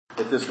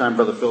At this time,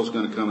 Brother Phil's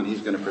going to come and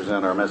he's going to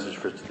present our message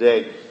for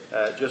today.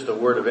 Just a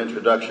word of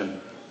introduction.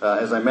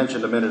 As I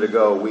mentioned a minute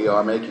ago, we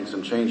are making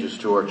some changes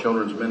to our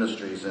children's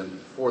ministries, and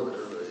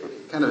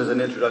kind of as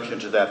an introduction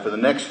to that, for the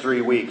next 3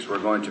 weeks, we're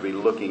going to be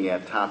looking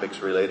at topics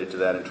related to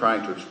that and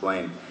trying to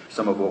explain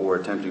some of what we're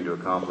attempting to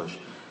accomplish.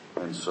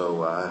 And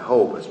so I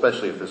hope,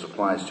 especially if this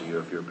applies to you,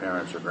 if you're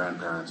parents or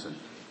grandparents and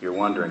you're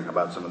wondering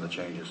about some of the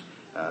changes,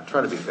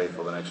 try to be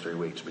faithful the next 3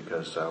 weeks,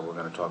 because we're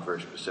going to talk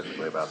very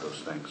specifically about those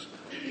things.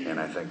 And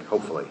I think,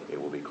 hopefully, it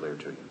will be clear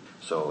to you.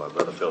 So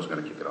Brother Phil's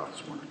going to kick it off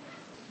this morning.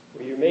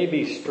 Well, you may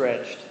be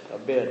stretched a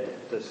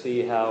bit to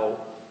see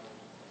how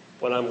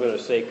what I'm going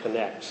to say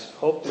connects.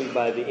 Hopefully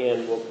by the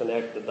end we'll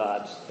connect the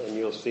dots and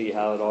you'll see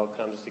how it all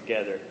comes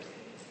together.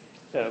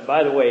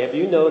 By the way, have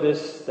you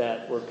noticed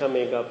that we're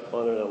coming up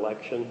on an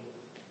election?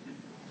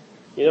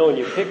 You know, when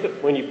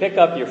you pick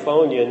up your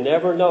phone, you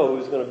never know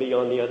who's going to be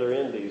on the other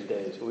end these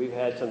days. We've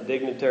had some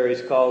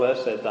dignitaries call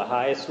us at the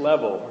highest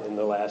level in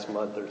the last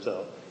month or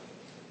so.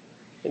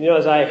 And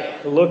as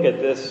I look at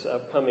this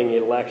upcoming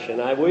election,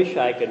 I wish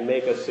I could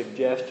make a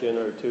suggestion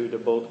or two to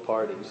both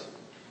parties.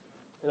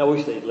 And I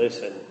wish they'd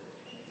listen.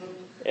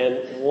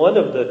 And one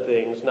of the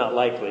things, not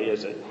likely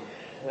is it,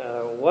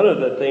 one of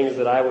the things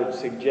that I would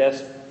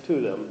suggest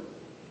to them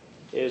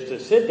is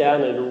to sit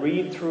down and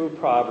read through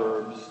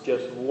Proverbs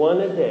just one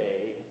a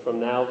day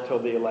from now till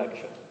the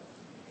election.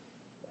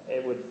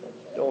 It would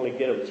only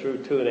get them through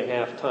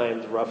 2.5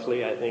 times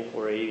roughly. I think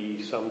we're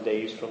 80 some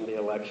days from the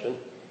election.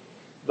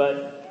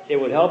 But it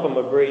would help them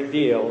a great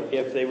deal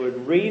if they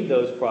would read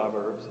those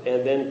Proverbs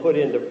and then put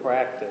into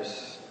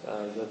practice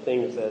the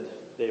things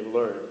that they've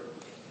learned.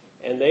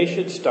 And they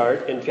should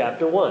start in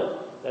chapter 1.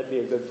 That'd be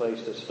a good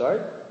place to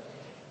start.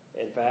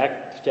 In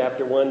fact,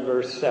 chapter 1,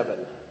 verse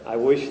 7. I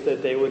wish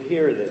that they would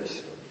hear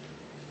this,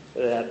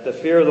 that the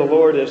fear of the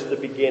Lord is the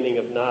beginning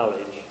of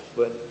knowledge,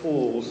 but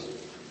fools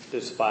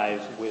despise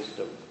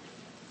wisdom.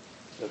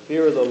 The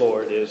fear of the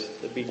Lord is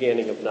the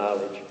beginning of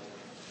knowledge,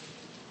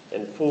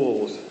 and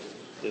fools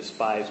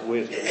despise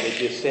wisdom. Did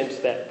you sense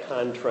that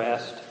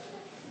contrast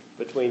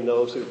between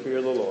those who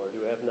fear the Lord,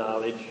 who have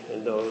knowledge,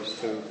 and those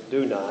who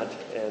do not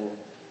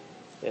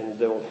and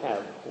don't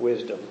have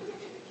wisdom?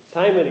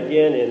 Time and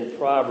again in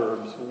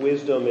Proverbs,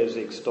 wisdom is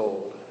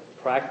extolled.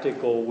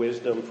 Practical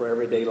wisdom for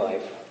everyday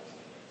life.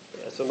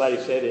 Somebody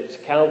said it's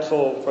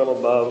counsel from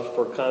above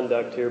for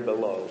conduct here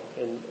below.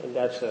 And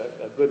that's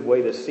a good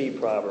way to see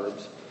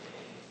Proverbs.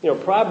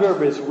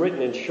 Proverb is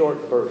written in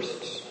short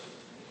bursts.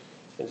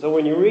 And so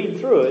when you read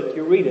through it,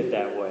 you read it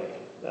that way.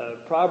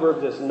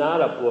 Proverbs is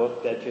not a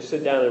book that you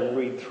sit down and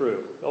read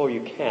through. Oh,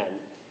 you can.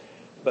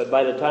 But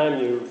by the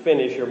time you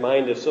finish, your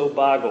mind is so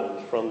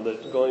boggled from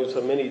going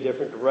so many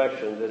different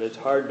directions that it's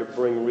hard to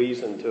bring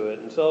reason to it.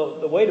 And so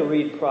the way to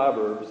read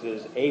Proverbs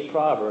is a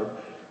proverb,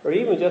 or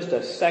even just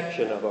a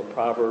section of a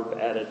proverb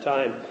at a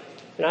time.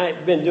 And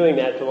I've been doing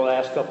that for the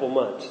last couple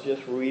months,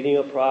 just reading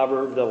a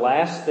proverb. The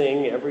last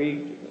thing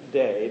every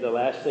day, the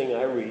last thing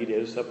I read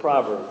is a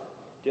proverb,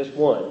 just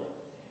one.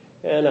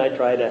 And I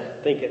try to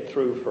think it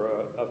through for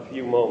a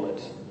few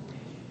moments.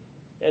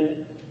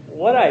 And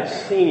what I've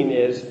seen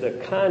is the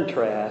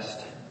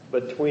contrast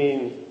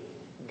between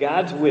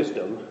God's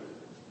wisdom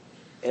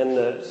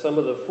and some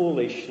of the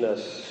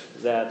foolishness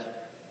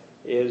that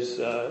is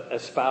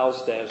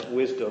espoused as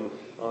wisdom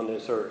on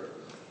this earth.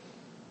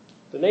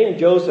 The name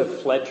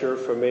Joseph Fletcher,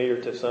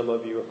 familiar to some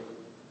of you.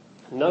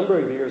 A number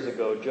of years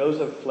ago,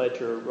 Joseph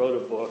Fletcher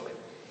wrote a book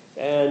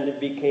and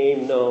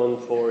became known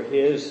for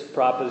his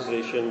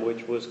proposition,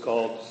 which was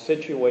called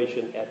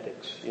situation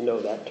ethics. You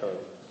know that term.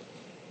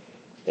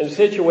 And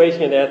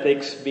situation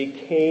ethics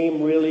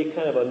became really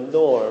kind of a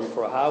norm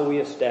for how we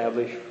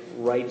establish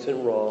rights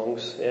and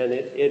wrongs, and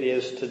it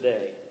is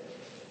today.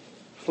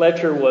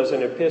 Fletcher was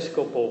an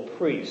Episcopal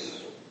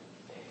priest,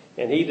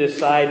 and he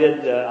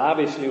decided,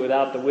 obviously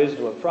without the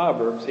wisdom of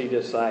Proverbs, he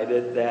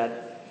decided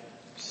that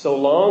so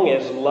long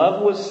as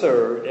love was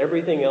served,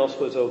 everything else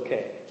was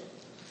okay.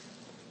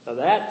 Now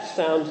that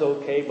sounds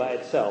okay by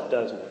itself,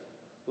 doesn't it?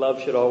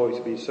 Love should always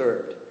be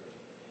served.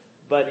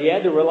 But he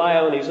had to rely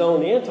on his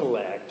own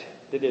intellect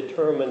to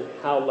determine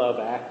how love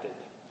acted.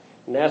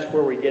 And that's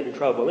where we get in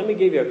trouble. Let me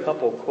give you a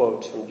couple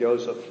quotes from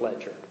Joseph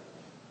Fletcher.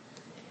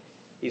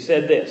 He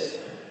said this: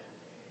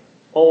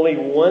 only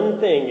one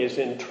thing is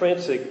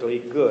intrinsically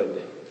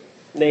good,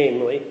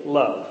 namely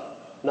love.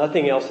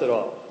 Nothing else at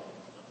all.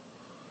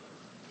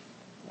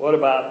 What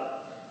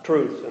about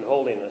truth and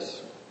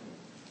holiness?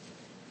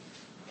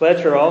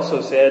 Fletcher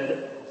also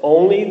said,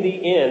 only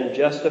the end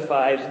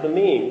justifies the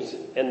means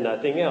and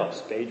nothing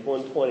else. Page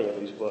 120 of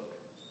his book.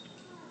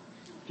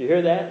 Do you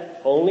hear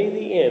that? Only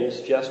the ends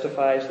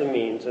justifies the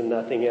means and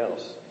nothing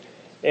else.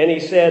 And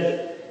he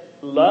said,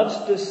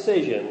 love's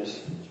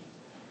decisions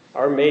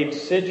are made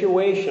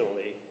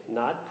situationally,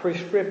 not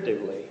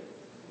prescriptively.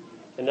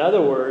 In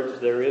other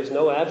words, there is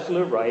no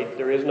absolute right,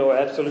 there is no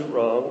absolute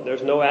wrong,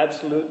 there's no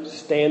absolute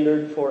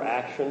standard for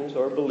actions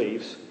or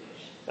beliefs.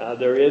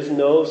 There is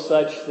no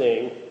such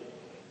thing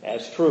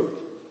as truth.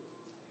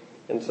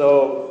 And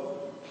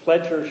so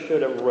Fletcher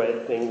should have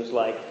read things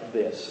like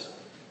this.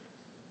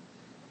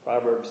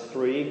 Proverbs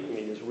 3, let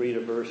me just read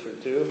a verse or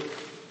two.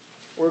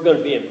 We're going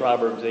to be in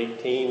Proverbs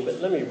 18,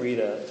 but let me read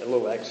a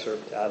little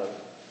excerpt out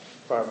of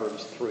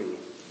Proverbs 3.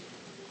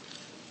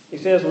 He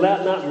says,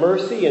 "Let not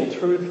mercy and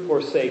truth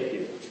forsake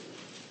you.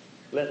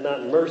 Let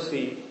not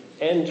mercy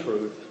and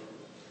truth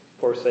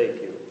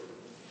forsake you.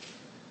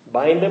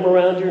 Bind them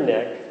around your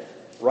neck,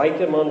 write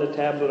them on the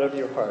tablet of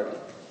your heart,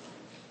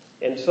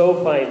 and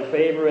so find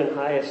favor and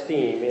high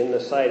esteem in the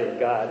sight of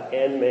God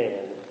and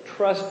man.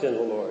 Trust in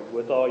the Lord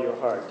with all your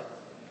heart,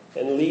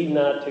 and lead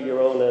not to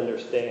your own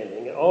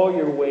understanding. In all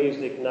your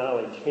ways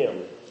acknowledge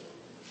him,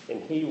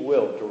 and he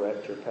will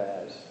direct your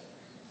paths.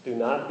 Do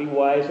not be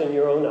wise in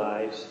your own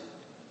eyes.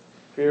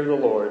 Fear the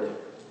Lord,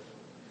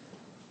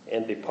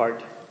 and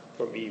depart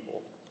from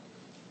evil."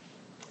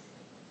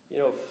 You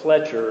know,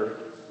 Fletcher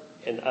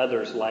and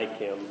others like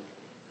him,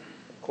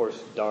 of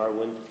course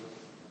Darwin,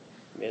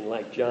 men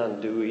like John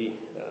Dewey,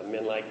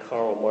 men like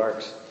Karl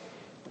Marx,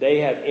 they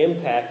have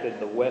impacted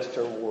the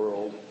Western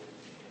world.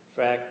 In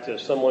fact,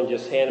 someone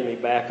just handed me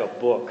back a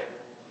book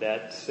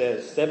that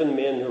says 7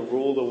 Men Who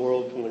Rule the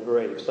World from the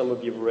Grave. Some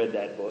of you have read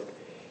that book.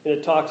 And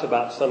it talks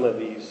about some of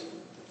these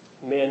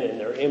men and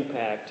their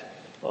impact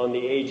on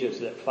the ages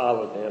that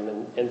followed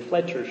them. And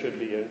Fletcher should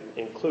be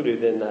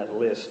included in that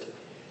list.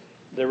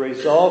 The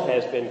result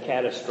has been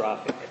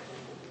catastrophic.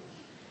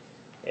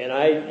 And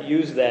I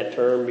use that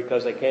term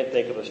because I can't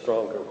think of a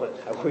stronger one.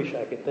 I wish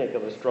I could think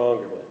of a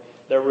stronger one.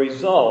 The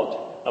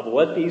result of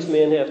what these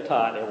men have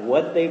taught and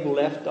what they've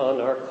left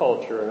on our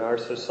culture and our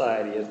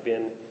society has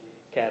been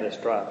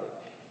catastrophic.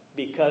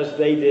 Because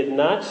they did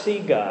not see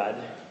God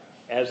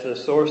as the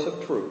source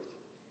of truth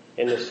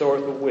and the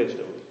source of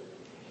wisdom.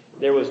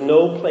 There was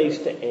no place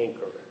to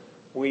anchor.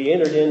 We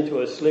entered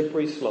into a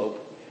slippery slope,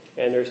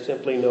 and there's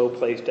simply no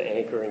place to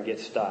anchor and get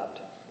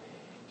stopped.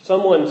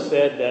 Someone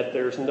said that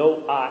there's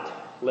no ought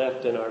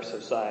left in our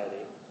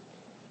society.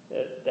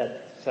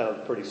 That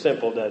sounds pretty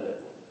simple, doesn't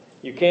it?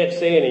 You can't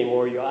say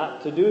anymore, you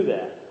ought to do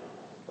that,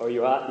 or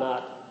you ought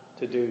not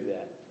to do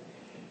that.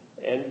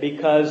 And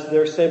because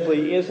there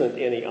simply isn't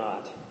any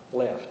ought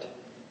left.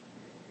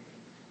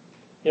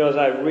 You know, as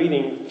I'm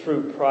reading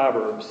through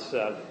Proverbs,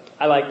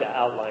 I like to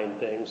outline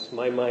things.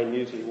 My mind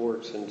usually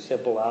works in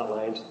simple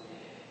outlines.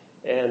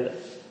 And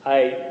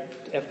I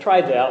have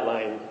tried to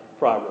outline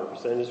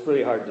Proverbs, and it's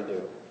really hard to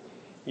do.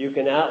 You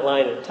can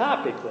outline it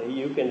topically.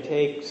 You can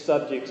take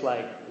subjects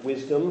like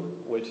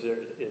wisdom, which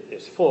it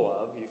is full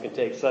of. You can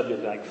take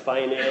subjects like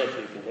finance.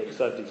 You can take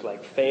subjects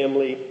like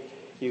family.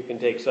 You can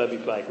take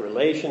subjects like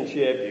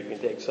relationship. You can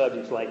take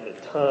subjects like the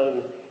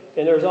tongue.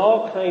 And there's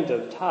all kinds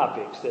of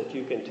topics that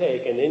you can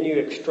take, and then you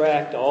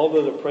extract all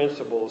of the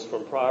principles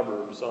from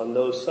Proverbs on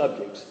those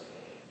subjects.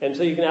 And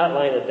so you can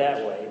outline it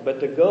that way. But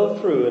to go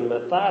through and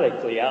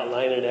methodically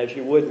outline it as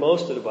you would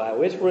most of the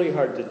Bible, it's really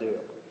hard to do.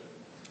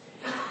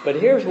 But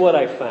here's what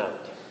I found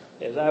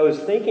as I was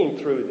thinking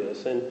through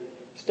this, and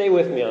stay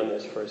with me on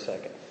this for a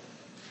second,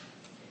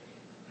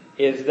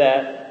 is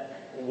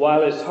that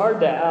while it's hard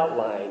to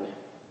outline,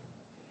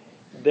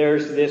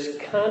 there's this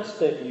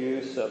constant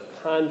use of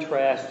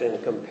contrast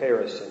and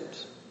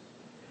comparisons.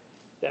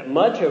 That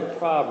much of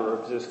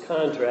Proverbs is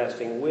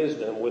contrasting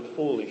wisdom with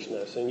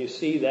foolishness, and you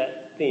see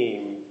that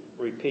theme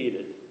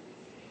repeated.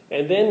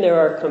 And then there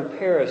are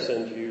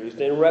comparisons used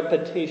and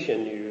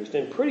repetition used,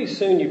 and pretty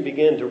soon you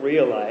begin to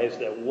realize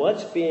that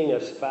what's being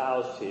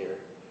espoused here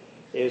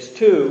is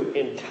 2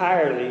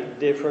 entirely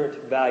different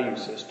value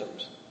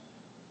systems.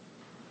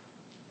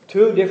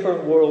 2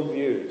 different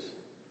worldviews.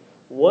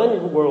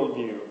 One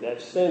worldview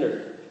that's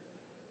centered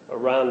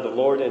around the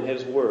Lord and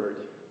His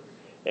Word,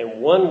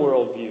 and one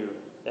worldview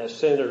that's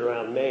centered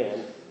around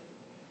man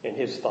and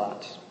his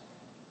thoughts.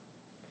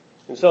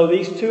 And so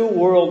these 2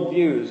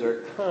 worldviews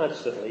are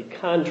constantly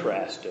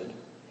contrasted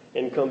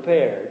and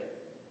compared,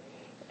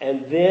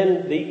 and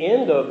then the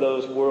end of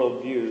those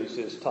worldviews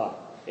is taught.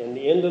 And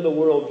the end of the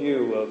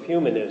worldview of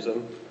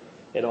humanism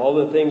and all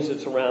the things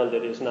that surround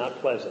it is not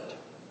pleasant,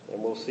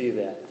 and we'll see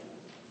that.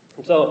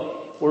 And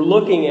so we're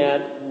looking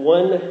at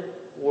one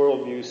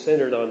worldview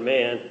centered on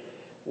man,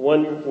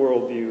 one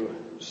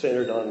worldview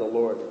centered on the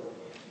Lord.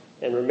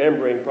 And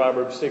remembering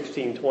Proverbs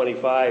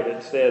 16:25,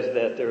 it says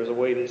that there is a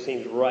way that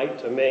seems right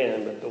to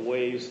man, but the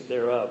ways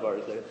thereof are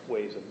the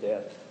ways of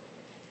death.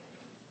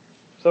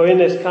 So in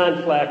this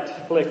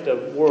conflict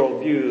of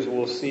worldviews,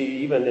 we'll see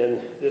even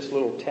in this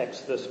little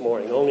text this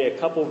morning, only a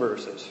couple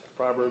verses,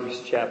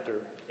 Proverbs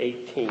chapter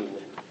 18.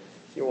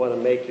 You want to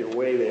make your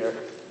way there.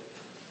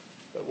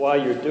 But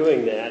while you're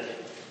doing that,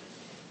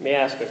 let me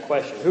ask a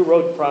question. Who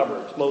wrote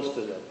Proverbs? Most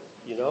of them.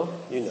 You know?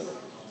 You know.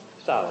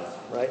 Solomon,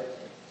 right?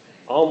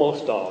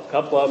 Almost all. A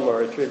couple of them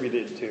are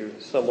attributed to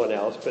someone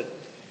else, but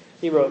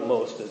he wrote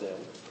most of them.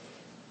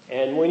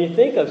 And when you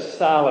think of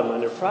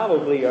Solomon, there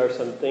probably are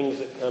some things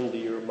that come to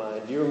your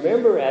mind. Do you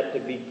remember at the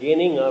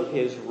beginning of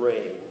his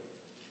reign?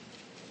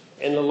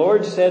 And the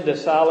Lord said to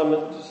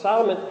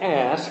Solomon,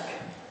 ask,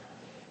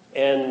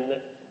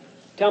 and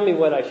tell me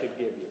what I should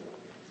give you.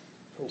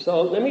 And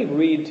so let me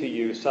read to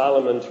you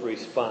Solomon's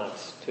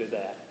response to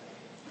that.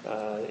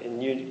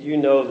 And you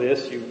know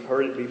this, you've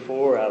heard it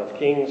before out of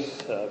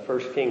Kings,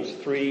 1 Kings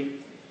 3.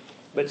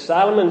 But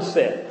Solomon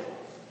said,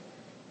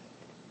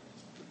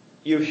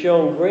 "You've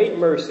shown great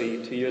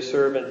mercy to your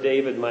servant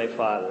David my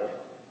father,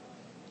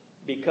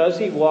 because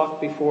he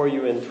walked before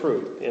you in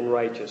truth, in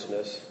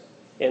righteousness,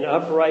 in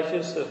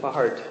uprightness of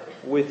heart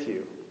with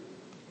you.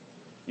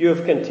 You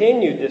have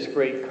continued this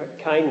great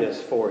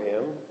kindness for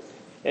him,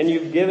 and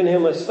you've given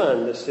him a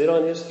son to sit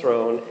on his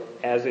throne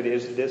as it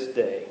is this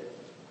day.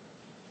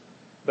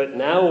 But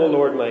now, O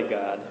Lord my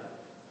God,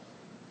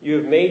 you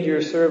have made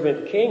your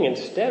servant king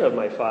instead of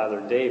my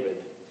father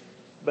David.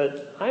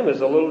 But I'm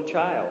as a little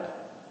child.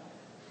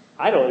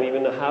 I don't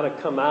even know how to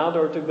come out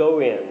or to go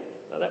in."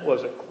 Now that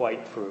wasn't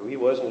quite true. He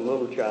wasn't a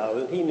little child,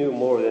 and he knew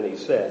more than he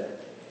said.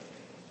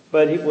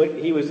 But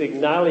he was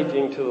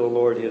acknowledging to the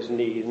Lord his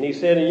need. And he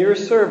said, "And your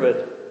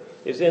servant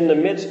is in the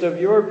midst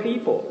of your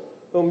people,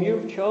 whom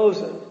you've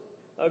chosen,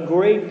 a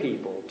great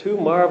people, too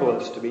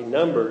marvelous to be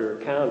numbered or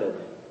counted.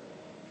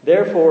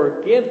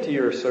 Therefore give to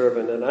your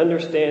servant an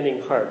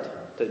understanding heart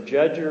to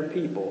judge your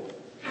people,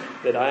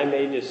 that I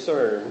may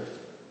discern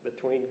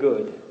between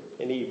good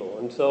and evil."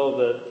 And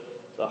so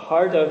the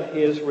heart of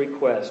his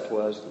request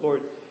was,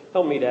 "Lord,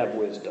 help me to have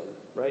wisdom,"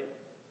 right?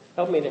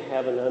 Help me to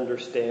have an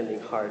understanding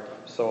heart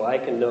so I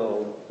can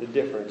know the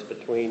difference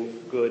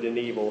between good and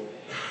evil.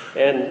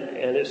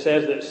 And it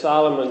says that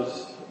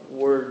Solomon's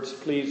words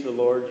pleased the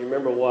Lord. You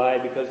remember why?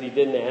 Because he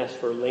didn't ask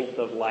for length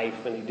of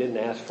life and he didn't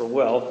ask for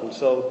wealth. And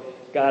so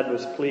God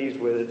was pleased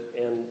with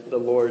it, and the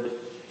Lord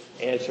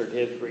answered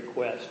his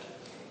request.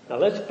 Now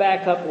let's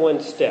back up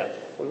one step.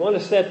 We want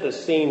to set the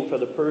scene for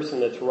the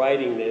person that's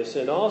writing this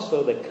and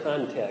also the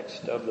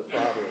context of the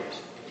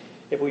Proverbs.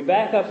 If we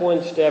back up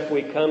one step,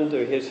 we come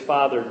to his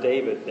father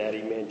David that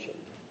he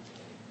mentioned.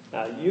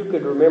 Now, you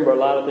could remember a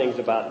lot of things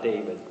about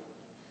David,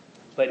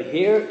 but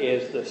here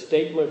is the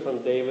statement from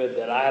David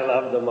that I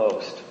love the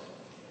most.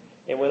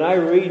 And when I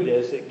read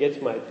this, it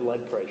gets my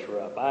blood pressure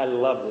up. I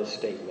love this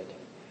statement.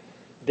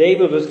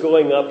 David was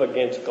going up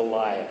against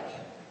Goliath.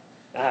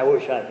 I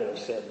wish I could have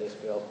said this,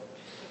 Bill.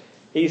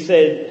 He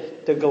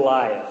said to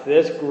Goliath,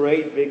 this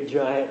great big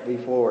giant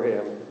before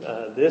him,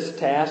 this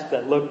task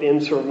that looked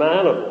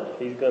insurmountable,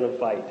 he's going to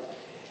fight.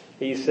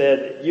 He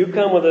said, "You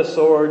come with a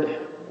sword,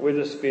 with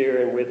a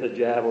spear, and with a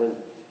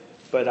javelin,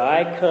 but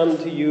I come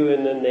to you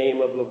in the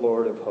name of the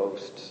Lord of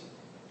hosts.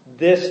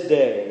 This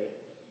day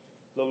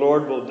the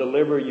Lord will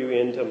deliver you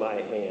into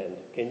my hand."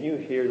 Can you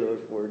hear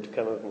those words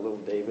coming from little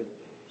David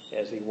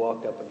as he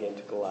walked up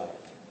against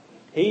Goliath?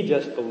 He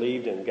just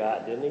believed in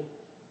God, didn't he?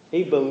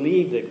 He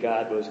believed that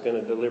God was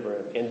going to deliver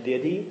him. And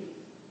did he?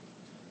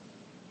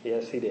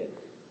 Yes, he did.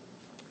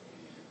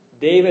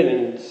 David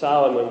and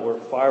Solomon were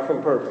far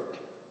from perfect,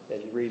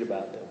 as you read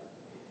about them.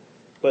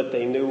 But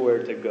they knew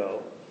where to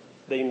go.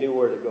 They knew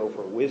where to go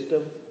for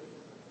wisdom.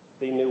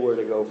 They knew where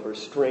to go for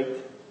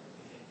strength.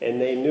 And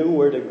they knew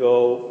where to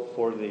go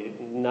for the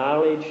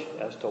knowledge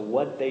as to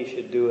what they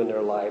should do in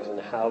their lives and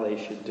how they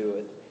should do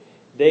it.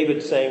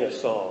 David sang a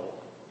song.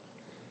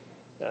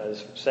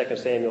 2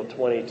 Samuel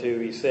 22,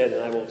 he said,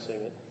 and I won't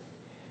sing it.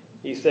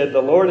 He said,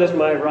 "The Lord is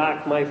my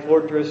rock, my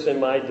fortress,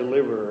 and my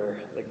deliverer,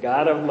 the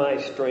God of my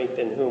strength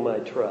in whom I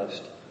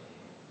trust.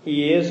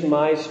 He is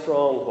my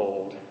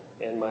stronghold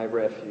and my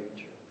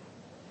refuge."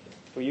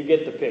 Well, you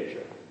get the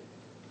picture.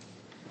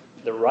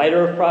 The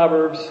writer of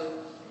Proverbs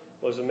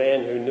was a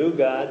man who knew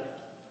God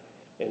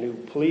and who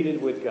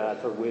pleaded with God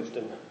for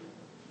wisdom.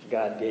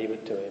 God gave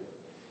it to him.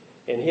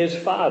 And his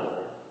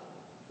father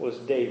was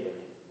David,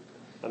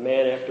 a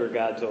man after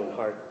God's own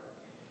heart.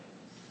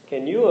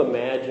 Can you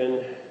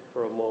imagine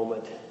for a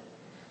moment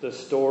the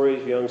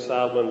stories young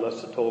Solomon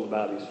must have told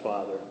about his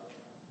father?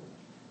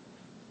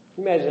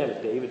 Can you imagine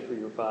having David for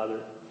your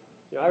father?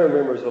 You know, I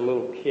remember as a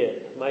little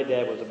kid, my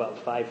dad was about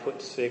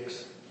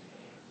 5'6",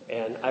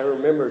 and I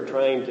remember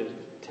trying to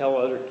tell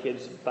other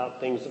kids about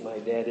things that my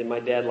dad did. My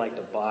dad liked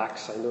to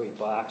box. I knew he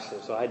boxed,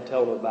 and so I'd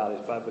tell them about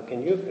his father. But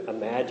can you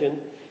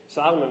imagine?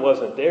 Solomon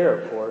wasn't there,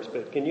 of course,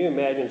 but can you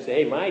imagine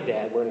say, "Hey, my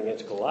dad went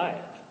against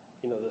Goliath"?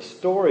 You know, the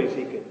stories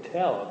he could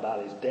tell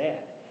about his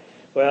dad.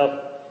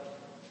 Well,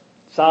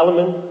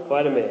 Solomon,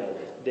 quite a man.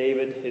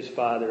 David, his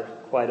father,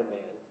 quite a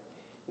man.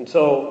 And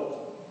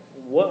so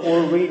what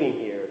we're reading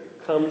here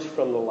comes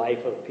from the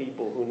life of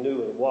people who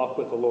knew and walked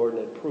with the Lord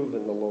and had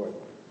proven the Lord.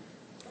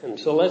 And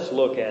so let's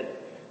look at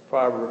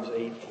Proverbs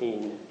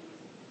 18,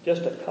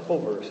 just a couple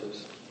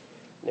verses,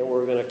 and then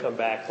we're going to come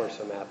back for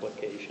some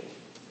application.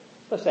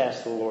 Let's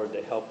ask the Lord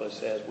to help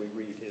us as we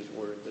read his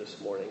word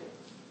this morning.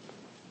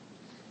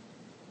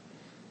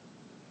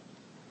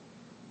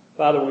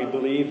 Father, we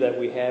believe that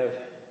we have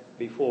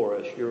before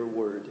us your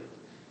word,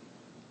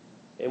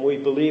 and we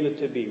believe it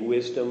to be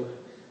wisdom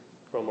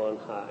from on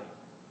high.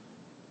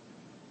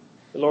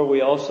 And Lord, we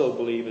also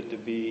believe it to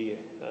be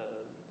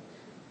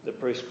the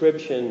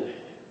prescription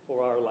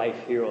for our life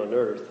here on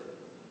earth.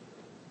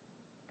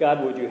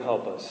 God, would you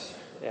help us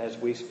as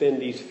we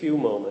spend these few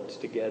moments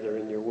together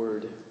in your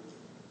word?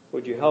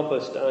 Would you help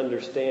us to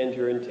understand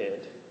your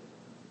intent?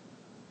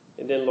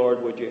 And then,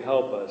 Lord, would you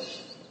help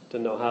us to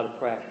know how to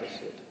practice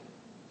it?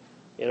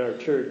 in our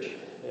church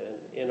and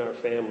in our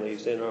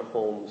families, in our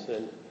homes,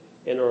 and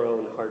in our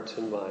own hearts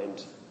and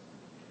minds.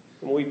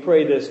 And we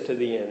pray this to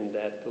the end,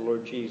 that the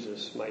Lord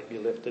Jesus might be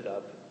lifted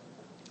up.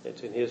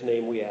 It's in his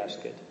name we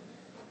ask it.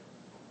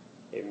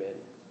 Amen.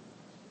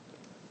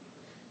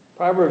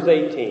 Proverbs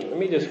 18. Let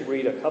me just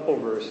read a couple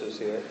verses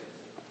here.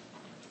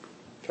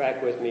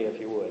 Track with me if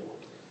you would.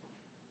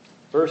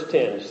 Verse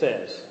 10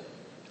 says,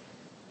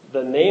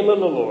 "The name of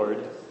the Lord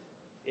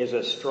is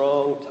a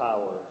strong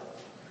tower.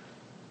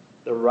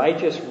 The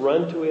righteous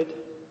run to it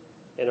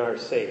and are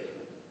safe."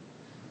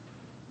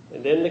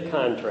 And then the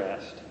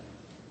contrast.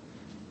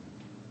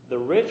 "The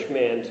rich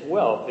man's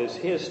wealth is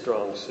his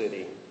strong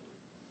city,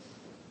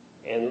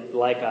 and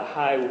like a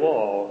high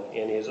wall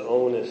in his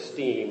own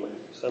esteem."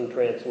 Some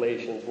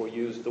translations will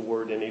use the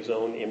word in his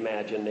own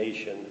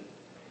imagination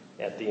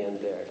at the end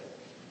there.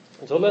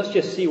 And so let's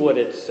just see what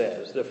it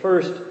says. The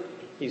first,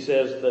 he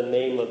says, the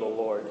name of the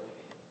Lord.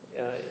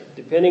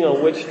 Depending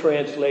on which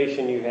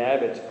translation you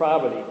have, it's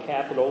probably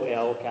capital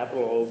L,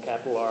 capital O,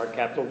 capital R,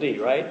 capital D,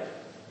 right?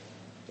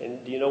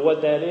 And do you know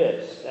what that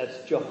is?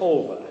 That's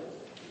Jehovah.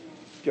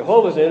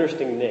 Jehovah's an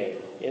interesting name.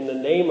 In the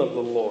name of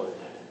the Lord.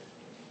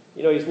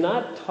 You know, he's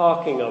not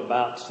talking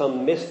about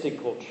some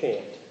mystical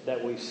chant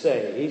that we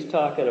say. He's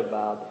talking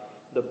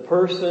about the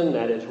person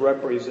that is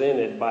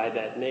represented by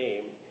that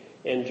name.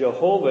 And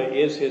Jehovah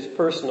is his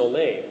personal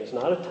name. It's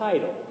not a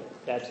title.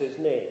 That's his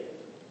name.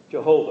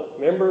 Jehovah.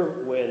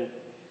 Remember when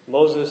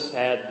Moses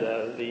had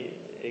the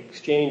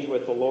exchange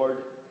with the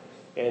Lord,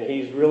 and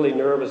he's really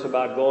nervous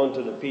about going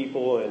to the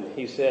people, and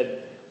he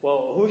said,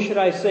 "Well, who should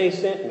I say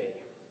sent me?"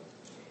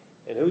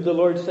 And who'd the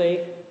Lord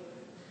say?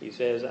 He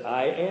says,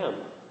 "I am.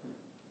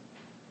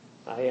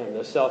 I am,"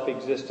 the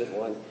self-existent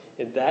one.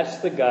 And that's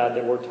the God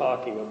that we're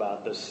talking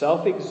about, the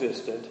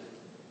self-existent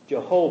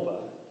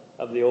Jehovah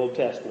of the Old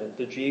Testament,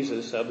 the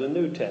Jesus of the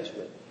New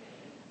Testament.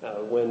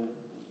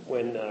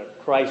 When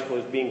Christ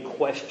was being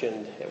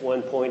questioned, at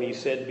one point he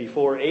said,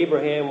 "Before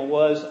Abraham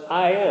was,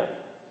 I am."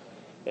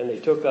 And they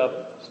took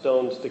up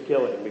stones to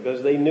kill him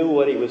because they knew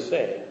what he was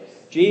saying.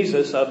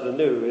 Jesus of the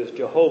New is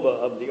Jehovah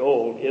of the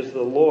Old, is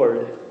the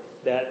Lord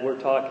that we're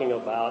talking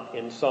about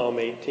in Psalm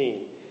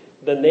 18.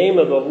 The name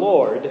of the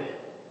Lord,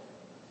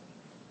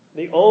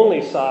 the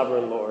only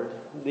sovereign Lord,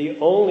 the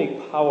only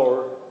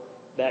power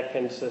that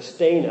can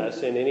sustain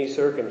us in any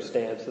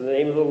circumstance, the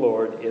name of the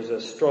Lord is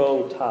a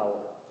strong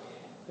tower.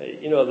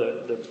 You know,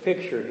 the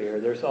picture here,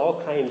 there's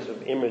all kinds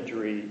of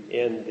imagery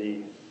in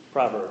the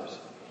Proverbs.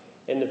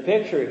 And the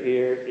picture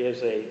here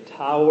is a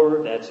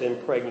tower that's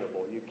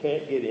impregnable. You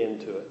can't get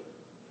into it.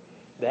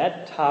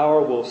 That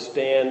tower will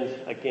stand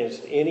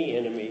against any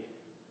enemy,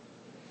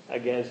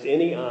 against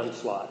any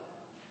onslaught.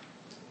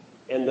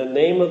 And the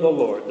name of the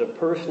Lord, the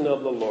person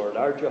of the Lord,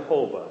 our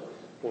Jehovah,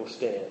 will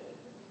stand.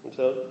 And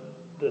so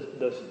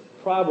the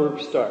proverb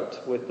starts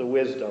with the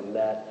wisdom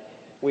that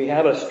we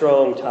have a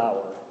strong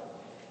tower.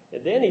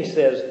 And then he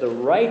says, the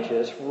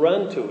righteous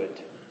run to it.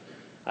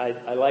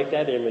 I like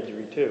that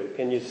imagery too.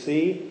 Can you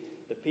see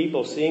the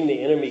people seeing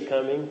the enemy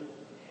coming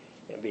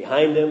and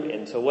behind them?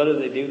 And so what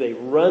do? They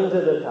run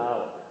to the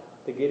tower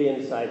to get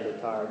inside the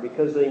tower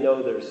because they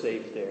know they're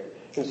safe there.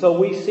 And so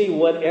we see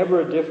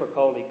whatever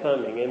difficulty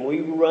coming and we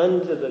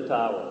run to the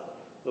tower,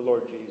 the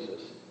Lord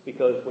Jesus,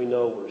 because we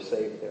know we're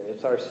safe there.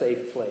 It's our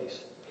safe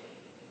place.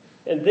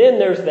 And then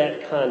there's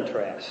that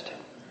contrast.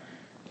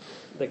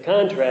 The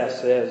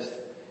contrast says,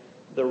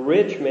 the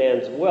rich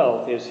man's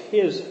wealth is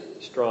his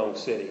strong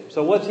city.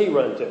 So what's he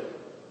run to?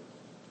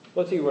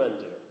 What's he run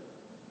to?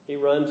 He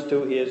runs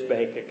to his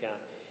bank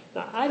account.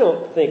 Now, I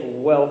don't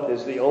think wealth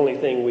is the only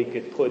thing we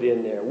could put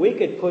in there. We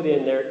could put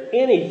in there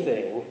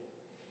anything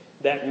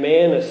that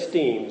man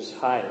esteems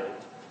highly.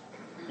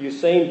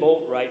 Usain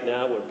Bolt right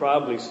now would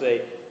probably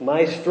say,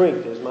 my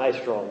strength is my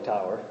strong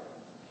tower.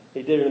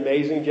 He did an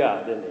amazing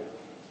job, didn't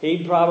he?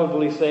 He'd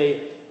probably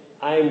say,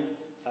 I'm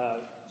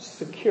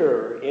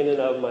secure in and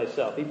of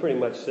myself. He pretty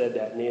much said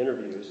that in the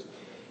interviews.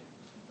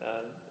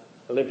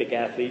 Olympic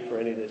athlete for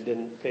any that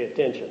didn't pay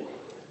attention.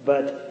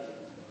 But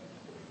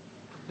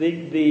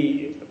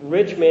the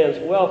rich man's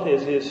wealth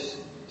is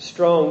his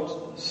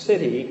strong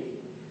city.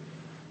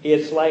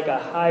 It's like a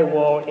high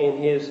wall in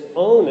his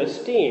own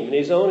esteem, in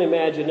his own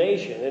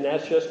imagination. And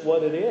that's just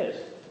what it is.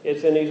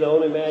 It's in his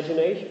own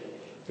imagination.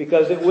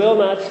 Because it will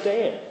not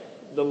stand.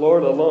 The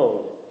Lord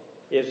alone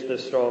is the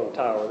strong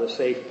tower, the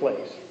safe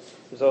place.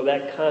 So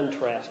that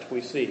contrast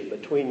we see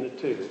between the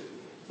two.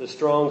 The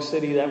strong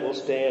city that will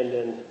stand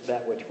and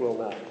that which will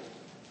not.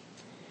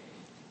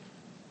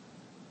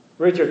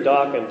 Richard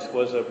Dawkins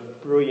was a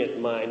brilliant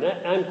mind.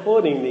 I'm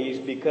quoting these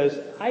because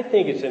I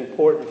think it's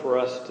important for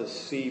us to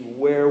see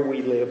where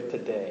we live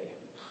today,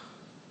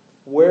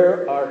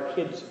 where our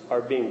kids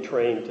are being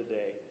trained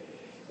today,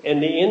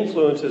 and the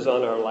influences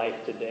on our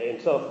life today.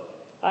 And so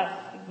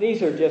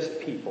these are just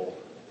people,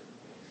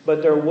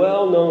 but they're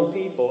well-known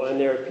people,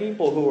 and they're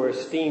people who are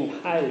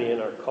esteemed highly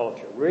in our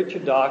culture.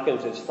 Richard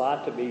Dawkins is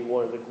thought to be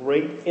one of the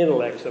great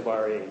intellects of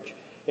our age,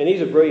 and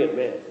he's a brilliant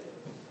man.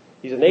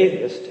 He's an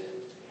atheist,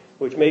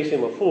 which makes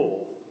him a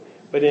fool.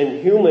 but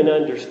in human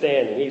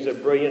understanding. He's a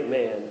brilliant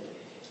man.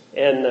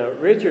 And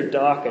Richard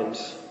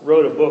Dawkins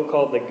wrote a book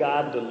called The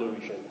God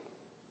Delusion.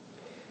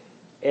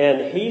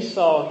 And he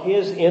saw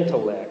his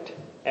intellect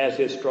as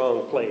his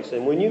strong place.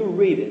 And when you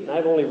read it, and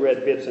I've only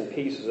read bits and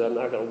pieces, I'm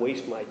not going to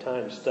waste my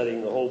time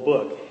studying the whole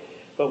book.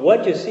 But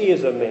what you see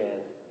is a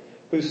man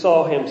who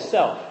saw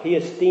himself. He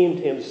esteemed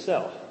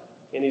himself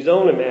in his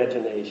own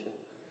imagination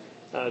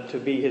to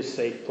be his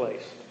safe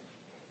place.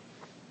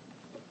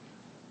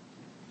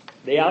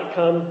 The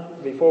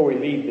outcome, before we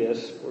leave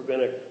this, we're going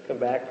to come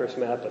back for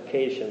some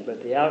application,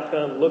 but the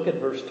outcome, look at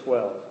verse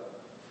 12.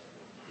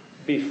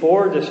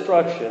 Before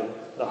destruction,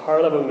 the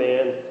heart of a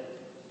man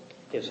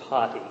is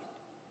haughty,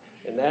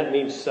 and that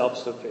means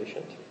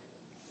self-sufficient.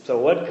 So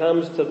what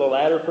comes to the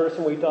latter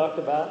person we talked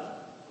about?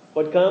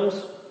 What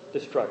comes?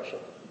 Destruction.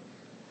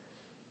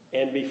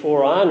 And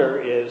before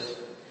honor is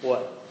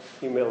what?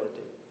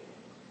 Humility.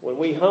 When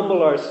we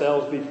humble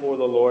ourselves before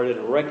the Lord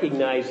and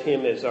recognize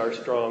Him as our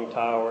strong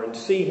tower and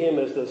see Him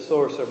as the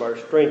source of our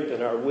strength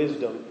and our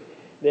wisdom,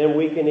 then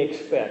we can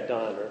expect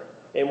honor.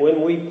 And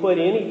when we put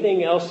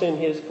anything else in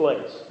His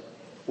place,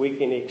 we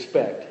can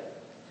expect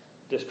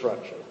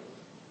destruction.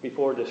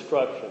 Before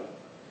destruction,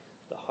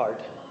 the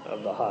heart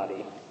of the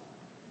haughty.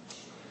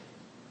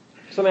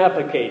 Some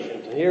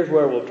applications, and here's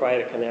where we'll try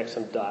to connect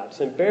some dots.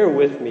 And bear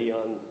with me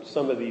on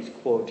some of these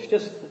quotes.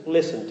 Just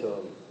listen to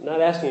them. I'm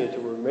not asking you to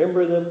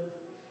remember them.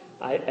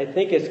 I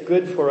think it's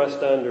good for us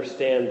to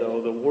understand,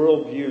 though, the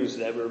worldviews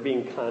that are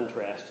being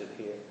contrasted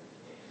here.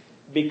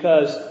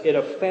 Because it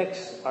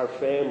affects our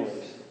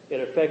families. It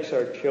affects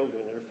our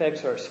children. It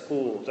affects our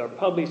schools, our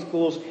public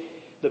schools.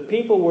 The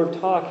people we're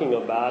talking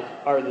about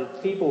are the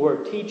people who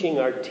are teaching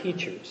our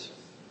teachers.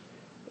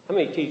 How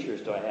many teachers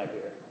do I have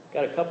here?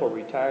 Got a couple of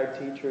retired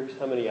teachers.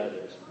 How many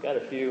others? Got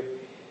a few.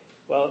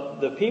 Well,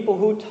 the people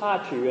who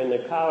taught you in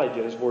the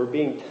colleges were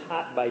being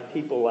taught by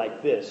people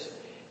like this.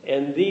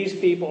 And these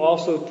people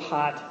also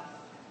taught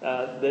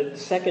the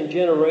second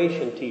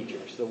generation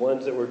teachers, the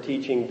ones that were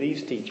teaching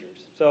these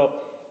teachers.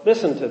 So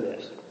listen to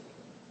this.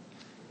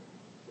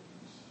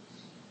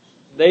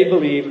 They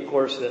believe, of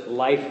course, that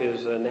life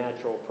is a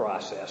natural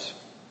process.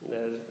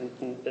 There's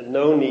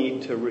no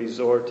need to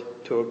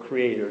resort to a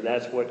creator.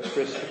 That's what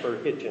Christopher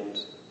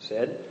Hitchens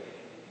said.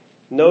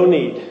 No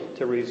need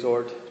to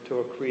resort to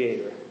a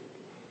creator.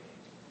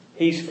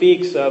 He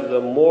speaks of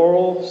the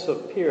moral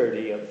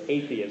superiority of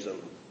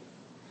atheism.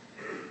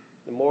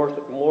 The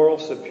moral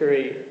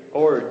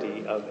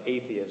superiority of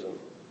atheism.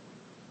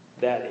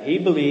 That he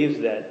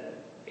believes that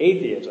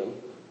atheism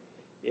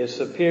is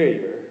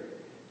superior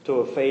to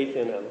a faith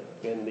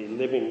in the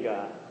living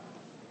God.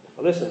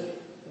 Now listen,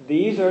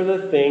 these are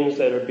the things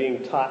that are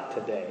being taught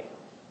today.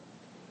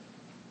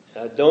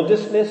 Don't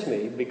dismiss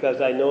me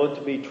because I know it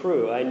to be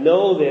true. I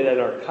know that at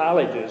our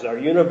colleges, our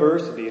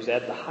universities,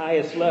 at the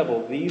highest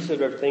level, these are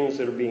the things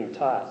that are being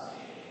taught.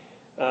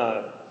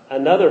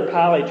 Another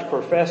college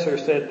professor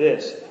said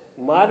this: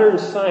 modern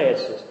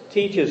science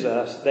teaches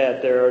us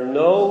that there are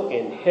no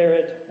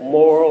inherent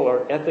moral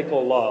or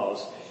ethical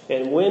laws,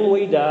 and when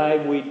we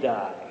die, we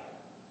die.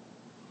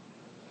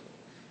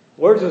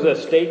 Where does a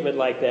statement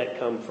like that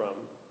come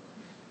from?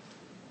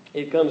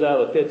 It comes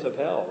out of the pits of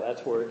hell.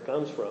 That's where it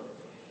comes from.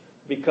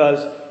 Because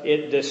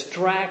it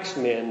distracts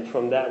men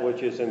from that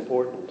which is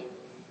important.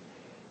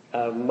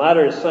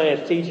 Modern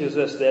science teaches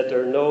us that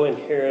there are no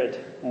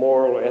inherent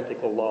moral or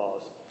ethical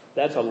laws.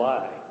 That's a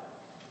lie.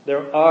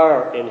 There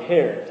are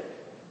inherent,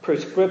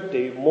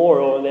 prescriptive,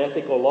 moral, and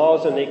ethical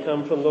laws, and they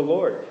come from the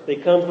Lord. They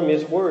come from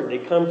His Word. They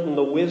come from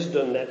the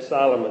wisdom that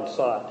Solomon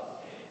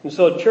sought. And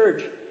so,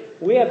 church,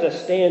 we have to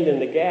stand in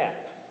the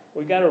gap.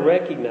 We've got to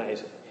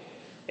recognize it.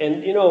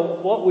 And, you know,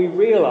 what we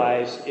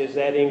realize is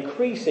that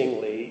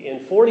increasingly,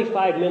 in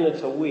 45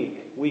 minutes a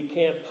week, we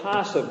can't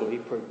possibly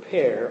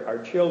prepare our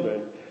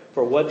children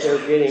for what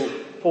they're getting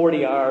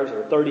 40 hours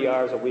or 30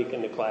 hours a week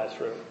in the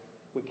classroom.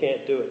 We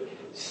can't do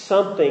it.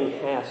 Something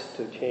has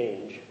to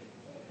change.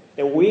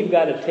 And we've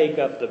got to take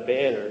up the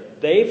banner.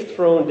 They've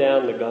thrown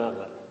down the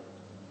gauntlet.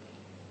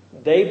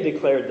 They've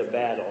declared the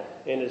battle,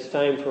 and it's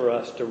time for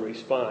us to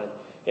respond.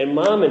 And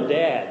mom and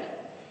dad,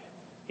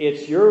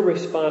 it's your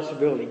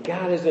responsibility.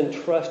 God has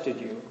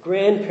entrusted you.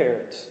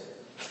 Grandparents,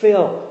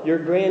 Phil, your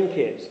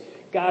grandkids,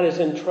 God has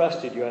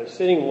entrusted you. I was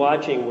sitting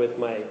watching with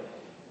my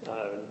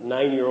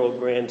 9-year-old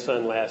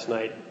grandson last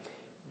night.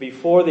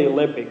 Before the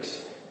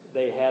Olympics,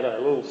 they had a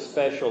little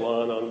special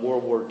on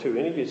World War II.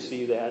 Any of you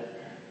see that?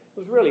 It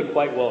was really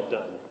quite well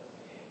done.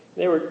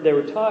 They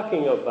were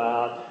talking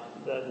about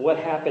what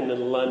happened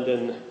in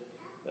London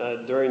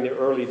during the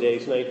early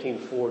days,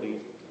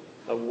 1940,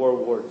 of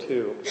World War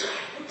II.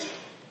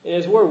 And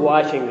as we're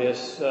watching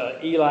this,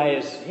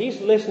 Eli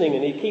he's listening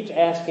and he keeps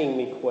asking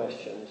me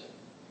questions.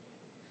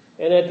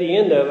 And at the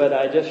end of it,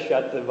 I just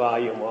shut the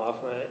volume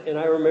off. And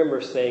I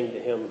remember saying to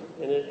him,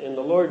 and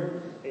the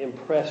Lord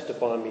impressed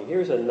upon me,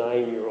 here's a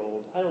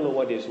 9-year-old. I don't know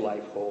what his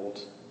life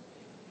holds.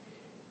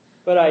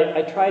 But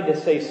I tried to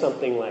say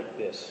something like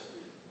this.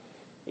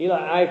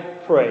 Eli, I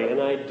pray,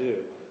 and I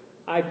do.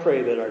 I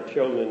pray that our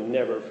children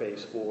never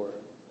face war.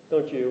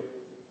 Don't you?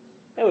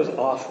 That was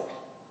awful.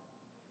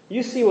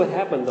 You see what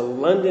happened to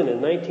London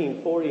in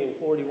 1940 and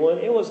 41?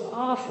 It was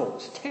awful. It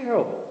was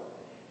terrible.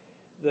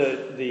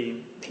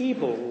 The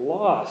people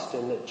lost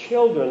and the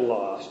children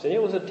lost, and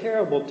it was a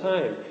terrible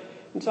time.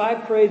 And so I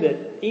pray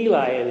that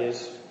Eli and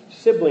his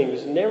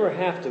siblings never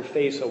have to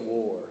face a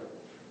war.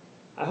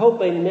 I hope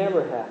they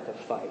never have to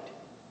fight.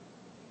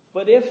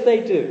 But if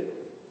they do,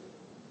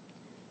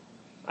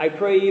 I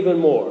pray even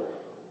more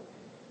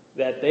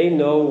that they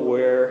know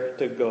where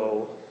to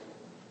go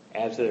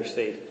as their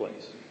safe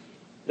place.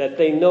 That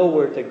they know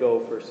where to go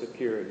for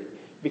security,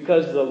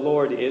 because the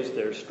Lord is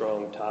their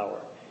strong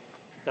tower.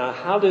 Now,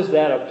 how does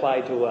that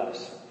apply to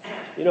us?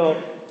 You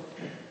know,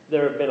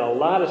 there have been a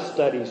lot of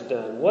studies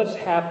done. What's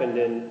happened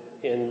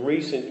in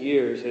recent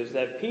years is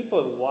that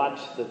people have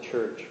watched the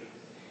church.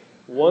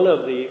 One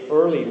of the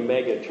early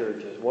mega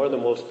churches, one of the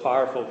most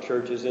powerful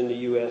churches in the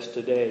U.S.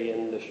 today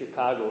in the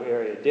Chicago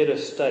area, did a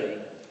study.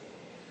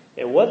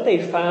 And what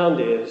they found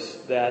is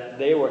that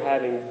they were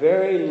having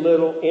very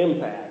little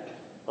impact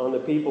on the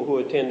people who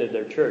attended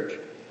their church.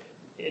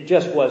 It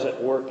just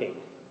wasn't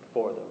working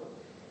for them.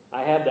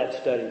 I have that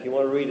study if you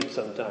want to read it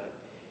sometime.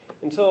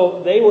 And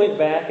so they went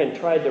back and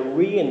tried to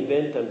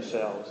reinvent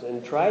themselves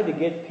and tried to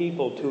get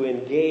people to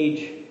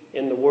engage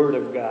in the Word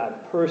of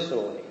God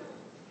personally.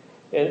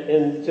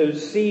 And to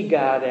see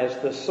God as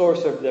the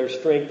source of their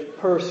strength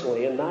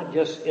personally and not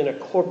just in a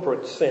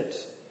corporate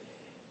sense.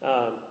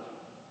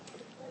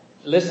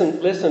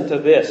 Listen to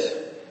this.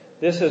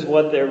 This is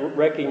what they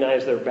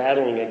recognize they're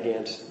battling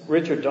against.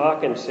 Richard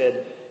Dawkins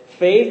said,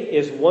 "Faith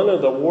is one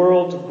of the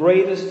world's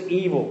greatest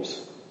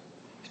evils."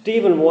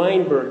 Stephen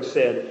Weinberg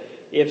said,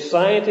 "If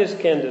scientists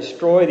can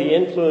destroy the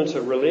influence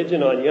of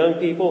religion on young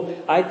people,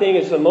 I think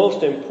it's the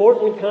most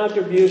important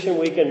contribution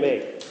we can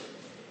make."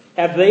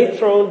 Have they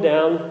thrown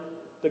down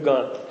the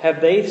gauntlet? Have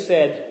they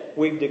said,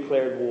 we've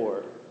declared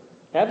war?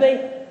 Have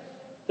they?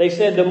 They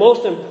said the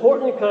most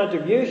important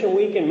contribution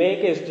we can make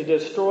is to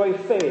destroy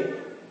faith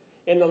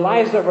in the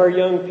lives of our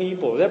young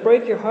people. Does that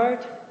break your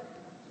heart?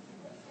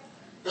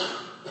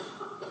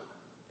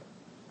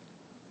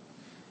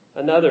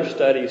 Another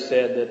study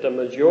said that the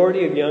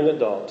majority of young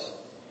adults,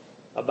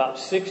 about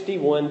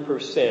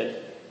 61%,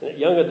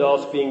 young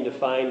adults being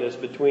defined as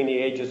between the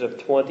ages of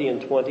 20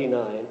 and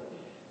 29,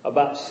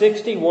 about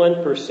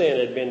 61%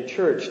 had been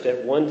churched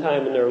at one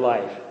time in their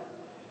life.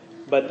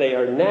 But they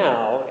are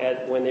now,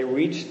 when they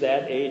reach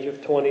that age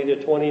of 20 to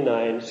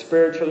 29,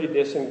 spiritually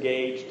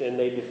disengaged, and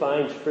they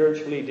define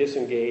spiritually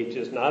disengaged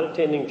as not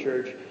attending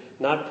church,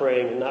 not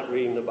praying, and not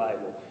reading the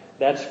Bible.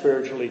 That's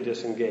spiritually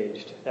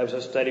disengaged. That was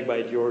a study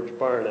by George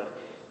Barna.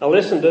 Now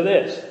listen to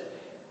this.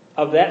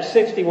 Of that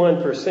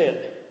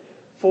 61%,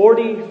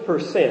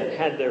 40%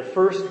 had their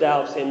first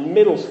doubts in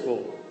middle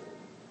school.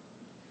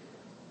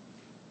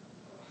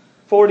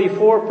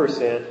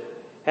 44%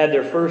 had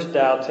their first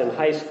doubts in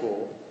high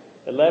school.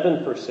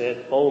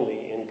 11%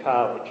 only in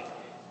college.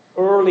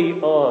 Early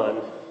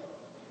on,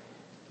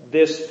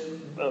 this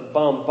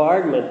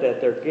bombardment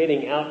that they're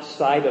getting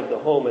outside of the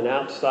home and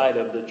outside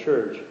of the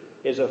church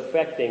is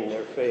affecting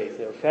their faith,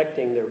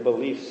 affecting their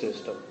belief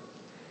system.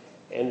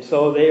 And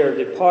so they are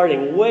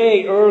departing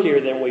way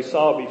earlier than we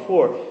saw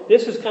before.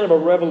 This is kind of a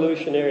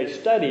revolutionary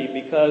study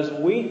because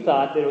we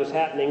thought that it was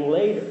happening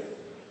later.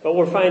 But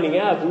we're finding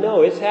out,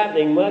 no, it's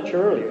happening much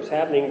earlier. It's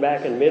happening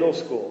back in middle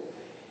school.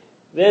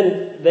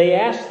 Then they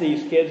asked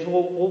these kids,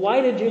 well,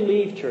 why did you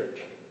leave church?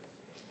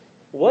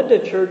 What do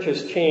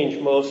churches change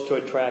most to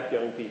attract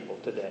young people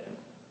today?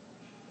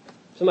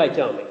 Somebody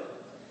tell me.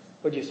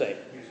 What'd you say?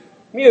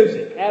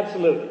 Music,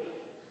 absolutely.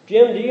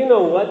 Jim, do you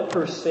know what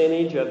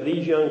percentage of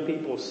these young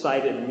people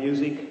cited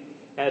music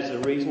as the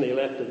reason they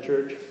left the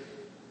church?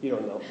 You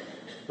don't know,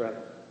 right?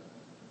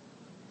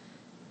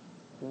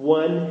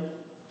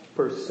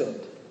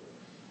 1%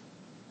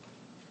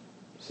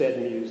 said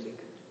music.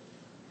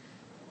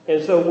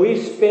 And so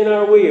we spin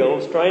our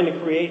wheels trying to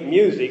create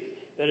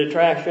music that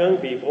attracts young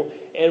people,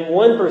 and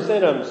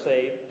 1% of them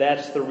say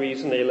that's the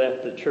reason they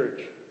left the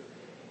church.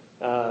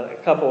 A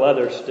couple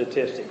other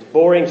statistics.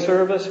 Boring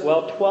service,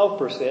 well,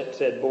 12%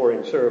 said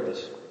boring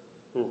service.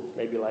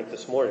 Maybe like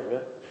this morning,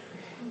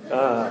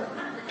 huh?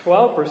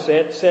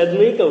 12% said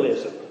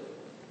legalism.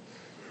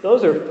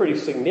 Those are pretty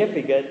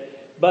significant,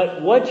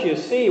 but what you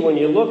see when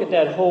you look at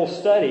that whole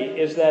study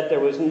is that there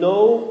was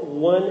no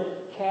one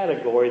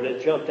category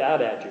that jumped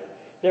out at you.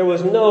 There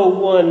was no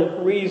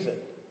one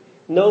reason,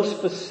 no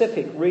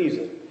specific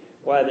reason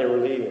why they were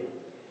leaving.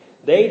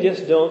 They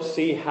just don't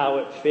see how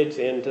it fits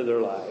into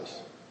their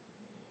lives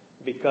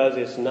because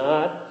it's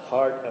not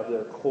part of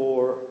their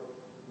core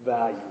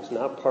values,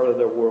 not part of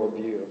their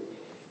worldview.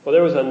 Well,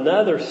 there was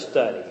another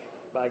study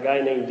by a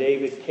guy named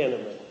David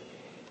Kinnaman,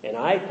 and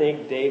I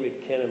think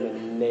David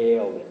Kinnaman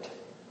nailed it.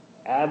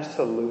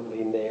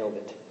 Absolutely nailed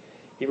it.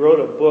 He wrote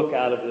a book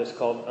out of this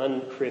called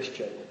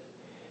Unchristian.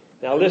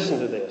 Now listen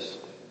to this.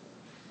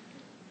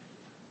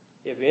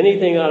 If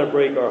anything ought to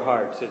break our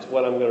hearts, it's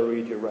what I'm going to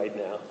read you right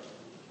now.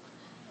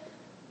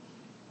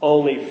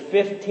 Only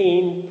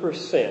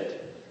 15%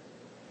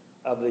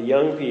 of the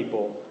young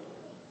people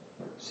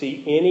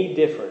see any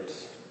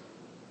difference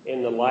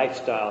in the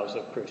lifestyles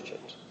of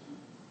Christians.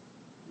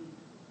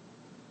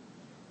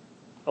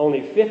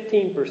 Only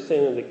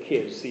 15% of the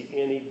kids see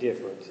any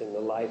difference in the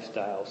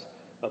lifestyles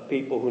of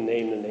people who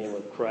name the name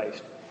of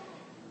Christ.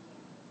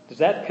 Does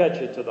that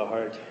cut you to the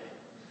heart?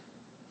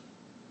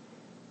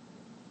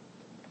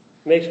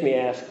 Makes me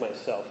ask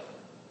myself,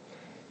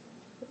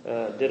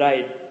 did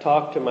I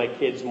talk to my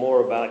kids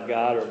more about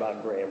God or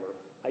about grammar?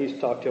 I used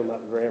to talk to them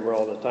about grammar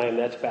all the time.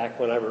 That's back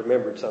when I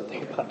remembered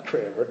something about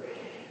grammar.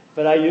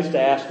 But I used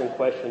to ask them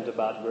questions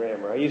about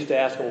grammar. I used to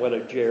ask them what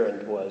a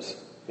gerund was.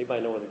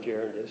 Anybody know what a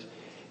gerund is?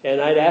 And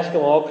I'd ask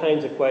them all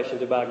kinds of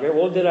questions about grammar.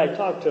 Well, did I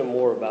talk to them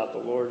more about the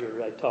Lord, or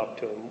did I talk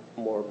to them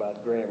more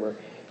about grammar?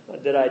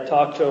 Did I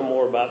talk to them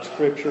more about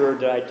Scripture, or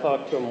did I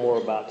talk to them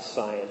more about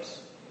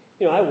science?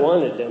 You know, I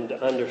wanted them to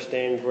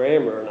understand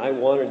grammar, and I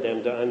wanted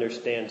them to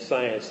understand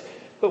science.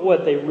 But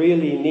what they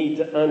really need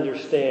to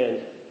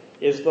understand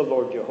is the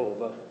Lord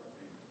Jehovah.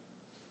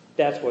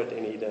 That's what they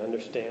need to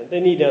understand.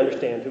 They need to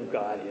understand who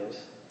God is.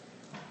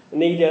 They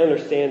need to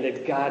understand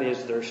that God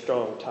is their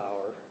strong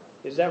tower.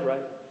 Is that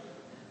right?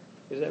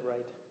 Is that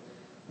right?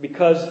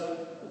 Because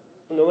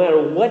no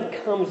matter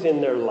what comes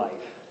in their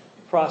life,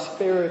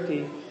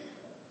 prosperity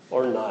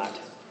or not,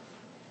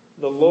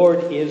 the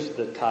Lord is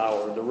the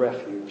tower, the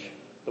refuge,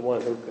 the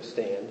one who can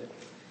stand.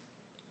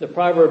 The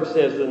proverb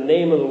says, the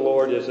name of the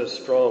Lord is a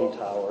strong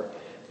tower.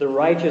 The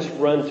righteous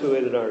run to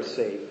it and are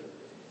safe.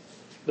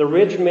 The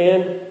rich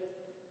man,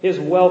 his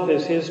wealth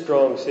is his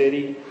strong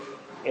city,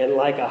 and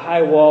like a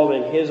high wall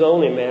in his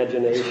own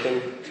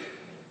imagination.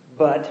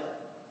 But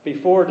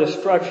before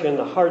destruction,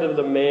 the heart of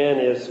the man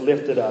is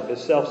lifted up,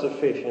 is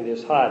self-sufficient,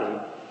 is haughty,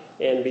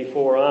 and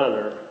before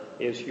honor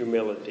is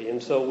humility.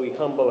 And so we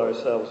humble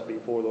ourselves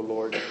before the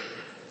Lord.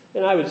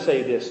 And I would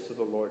say this to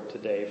the Lord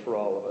today for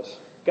all of us.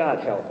 God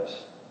help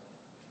us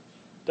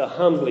to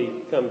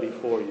humbly come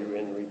before you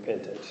in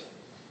repentance.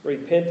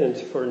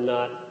 Repentance for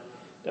not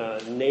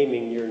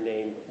naming your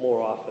name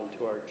more often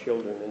to our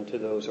children and to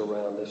those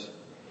around us.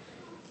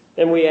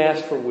 And we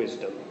ask for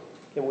wisdom.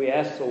 And we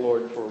ask the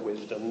Lord for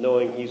wisdom,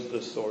 knowing He's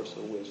the source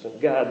of wisdom.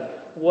 God,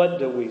 what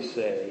do we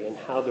say and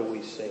how do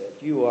we say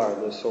it? You are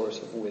the source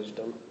of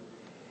wisdom.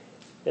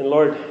 And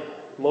Lord,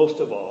 most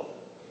of all,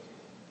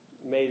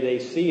 may they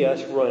see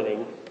us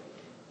running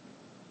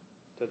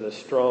to the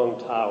strong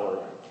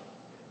tower,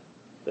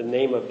 the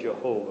name of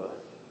Jehovah,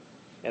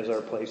 as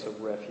our place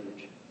of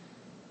refuge.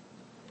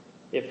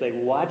 If they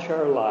watch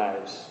our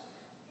lives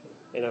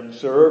and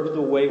observe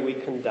the way we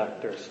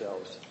conduct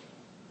ourselves,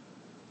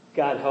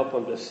 God, help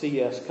them to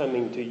see us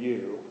coming to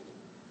you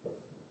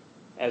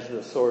as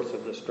the source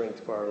of the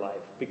strength for our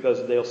life,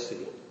 because they'll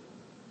see.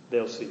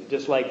 They'll see.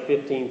 Just like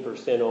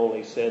 15%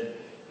 only said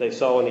they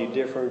saw any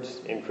difference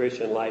in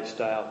Christian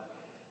lifestyle,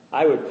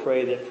 I would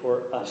pray that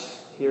for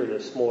us here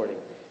this morning,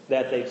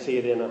 that they'd see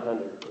it in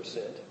 100%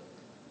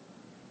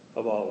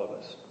 of all of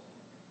us.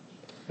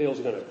 Bill's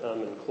going to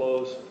come and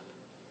close.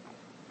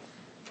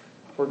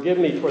 Forgive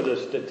me for the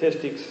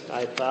statistics.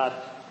 I thought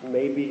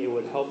maybe it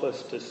would help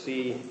us to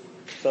see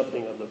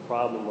something of the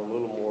problem a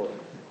little more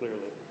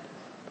clearly.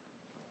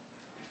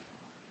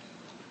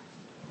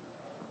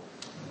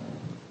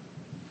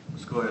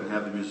 Let's go ahead and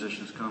have the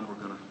musicians come. We're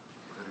going to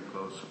go ahead and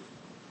close.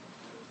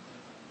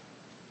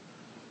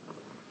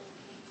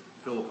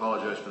 Phil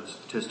apologized for the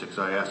statistics.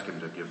 I asked him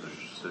to give the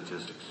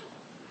statistics.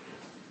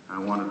 I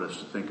wanted us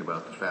to think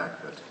about the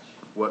fact that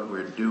what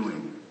we're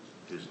doing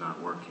is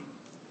not working,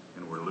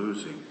 and we're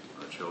losing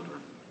our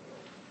children.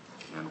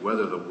 And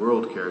whether the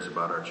world cares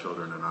about our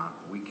children or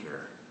not, we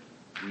care.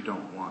 We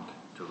don't want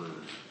to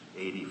lose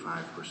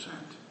 85%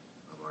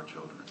 of our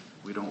children.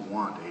 We don't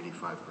want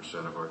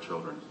 85% of our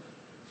children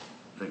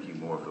thinking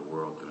more of the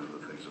world than of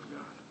the things of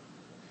God.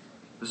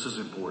 This is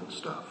important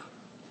stuff.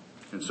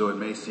 And so it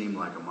may seem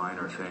like a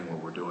minor thing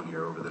what we're doing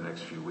here over the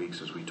next few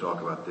weeks as we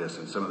talk about this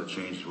and some of the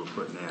changes we're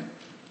putting in.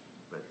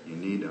 But you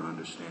need to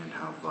understand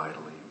how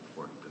vitally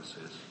important this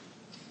is.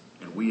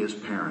 And we as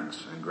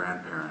parents and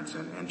grandparents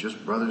and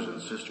just brothers and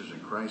sisters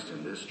in Christ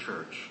in this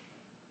church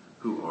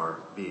who are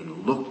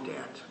being looked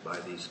at by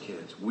these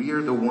kids, we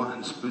are the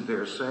ones who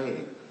they're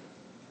saying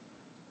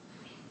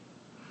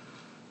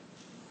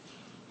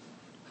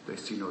they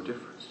see no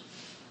difference.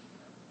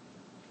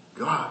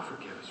 God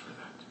forgive us for that.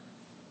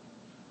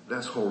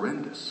 That's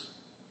horrendous.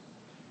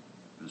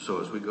 And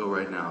so as we go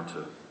right now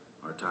to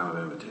our time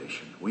of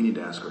invitation, we need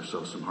to ask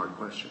ourselves some hard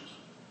questions.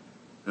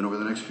 And over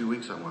the next few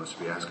weeks, I want us to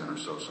be asking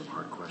ourselves some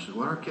hard questions.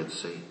 What do our kids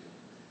see?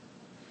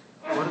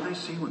 What do they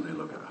see when they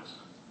look at us?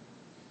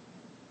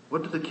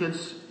 What do the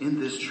kids in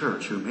this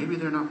church, who maybe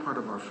they're not part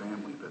of our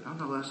family, but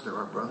nonetheless they're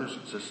our brothers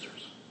and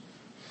sisters,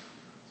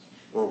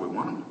 or we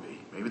want them to be.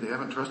 Maybe they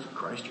haven't trusted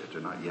Christ yet.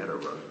 They're not yet our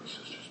brothers and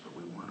sisters, but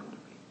we want them to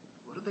be.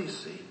 What do they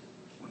see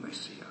when they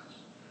see us?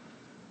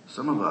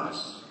 Some of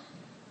us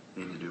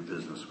need to do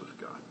business with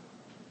God.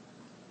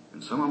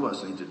 And some of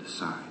us need to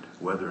decide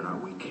whether or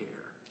not we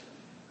care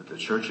that the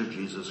Church of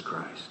Jesus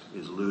Christ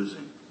is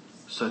losing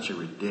such a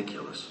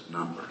ridiculous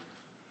number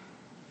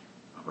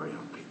of our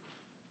young people.